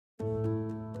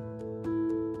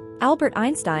Albert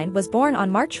Einstein was born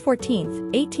on March 14,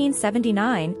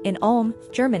 1879, in Ulm,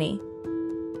 Germany.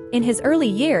 In his early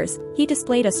years, he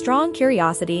displayed a strong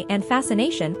curiosity and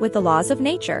fascination with the laws of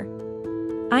nature.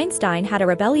 Einstein had a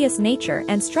rebellious nature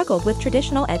and struggled with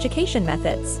traditional education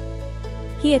methods.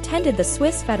 He attended the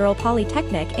Swiss Federal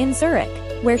Polytechnic in Zurich,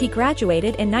 where he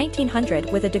graduated in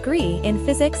 1900 with a degree in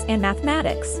physics and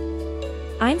mathematics.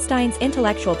 Einstein's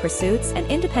intellectual pursuits and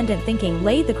independent thinking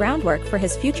laid the groundwork for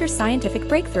his future scientific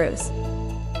breakthroughs.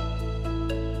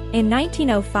 In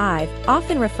 1905,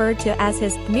 often referred to as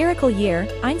his miracle year,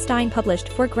 Einstein published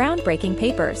four groundbreaking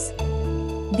papers.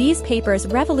 These papers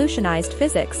revolutionized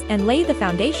physics and laid the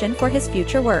foundation for his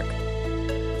future work.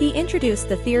 He introduced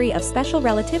the theory of special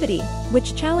relativity,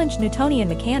 which challenged Newtonian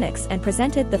mechanics and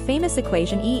presented the famous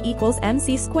equation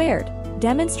E=mc²,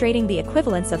 demonstrating the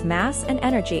equivalence of mass and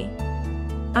energy.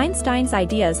 Einstein's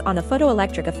ideas on the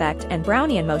photoelectric effect and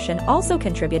Brownian motion also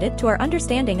contributed to our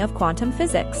understanding of quantum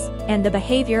physics and the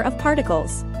behavior of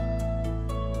particles.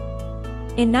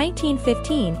 In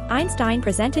 1915, Einstein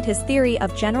presented his theory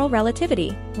of general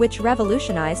relativity, which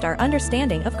revolutionized our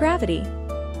understanding of gravity.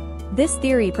 This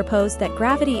theory proposed that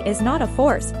gravity is not a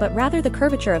force but rather the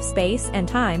curvature of space and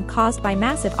time caused by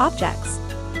massive objects.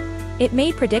 It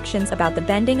made predictions about the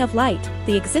bending of light,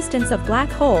 the existence of black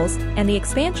holes, and the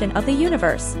expansion of the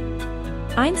universe.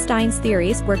 Einstein's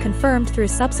theories were confirmed through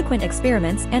subsequent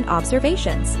experiments and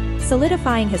observations,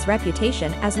 solidifying his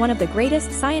reputation as one of the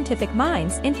greatest scientific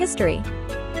minds in history.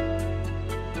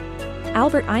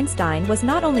 Albert Einstein was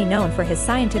not only known for his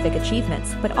scientific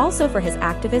achievements but also for his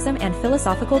activism and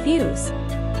philosophical views.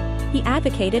 He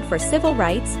advocated for civil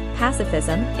rights,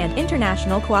 pacifism, and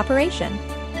international cooperation.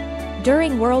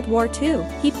 During World War II,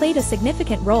 he played a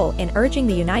significant role in urging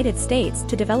the United States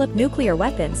to develop nuclear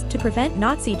weapons to prevent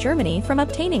Nazi Germany from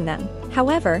obtaining them.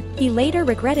 However, he later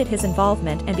regretted his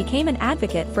involvement and became an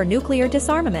advocate for nuclear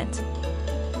disarmament.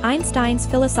 Einstein's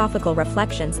philosophical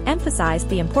reflections emphasized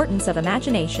the importance of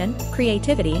imagination,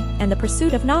 creativity, and the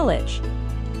pursuit of knowledge.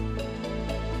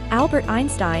 Albert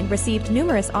Einstein received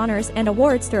numerous honors and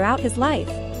awards throughout his life,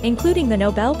 including the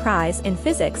Nobel Prize in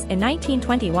Physics in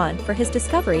 1921 for his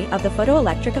discovery of the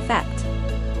photoelectric effect.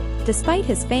 Despite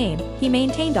his fame, he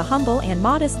maintained a humble and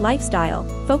modest lifestyle,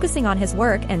 focusing on his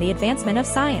work and the advancement of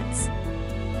science.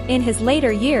 In his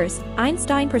later years,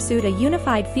 Einstein pursued a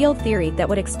unified field theory that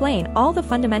would explain all the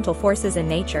fundamental forces in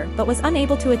nature but was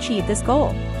unable to achieve this goal.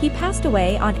 He passed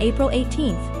away on April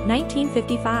 18,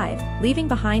 1955, leaving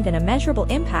behind an immeasurable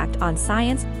impact on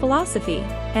science, philosophy,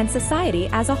 and society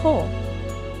as a whole.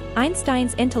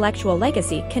 Einstein's intellectual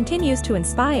legacy continues to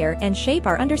inspire and shape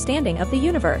our understanding of the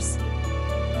universe.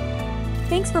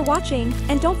 Thanks for watching,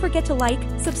 and don't forget to like,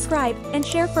 subscribe, and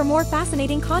share for more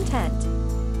fascinating content.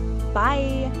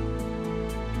 Bye!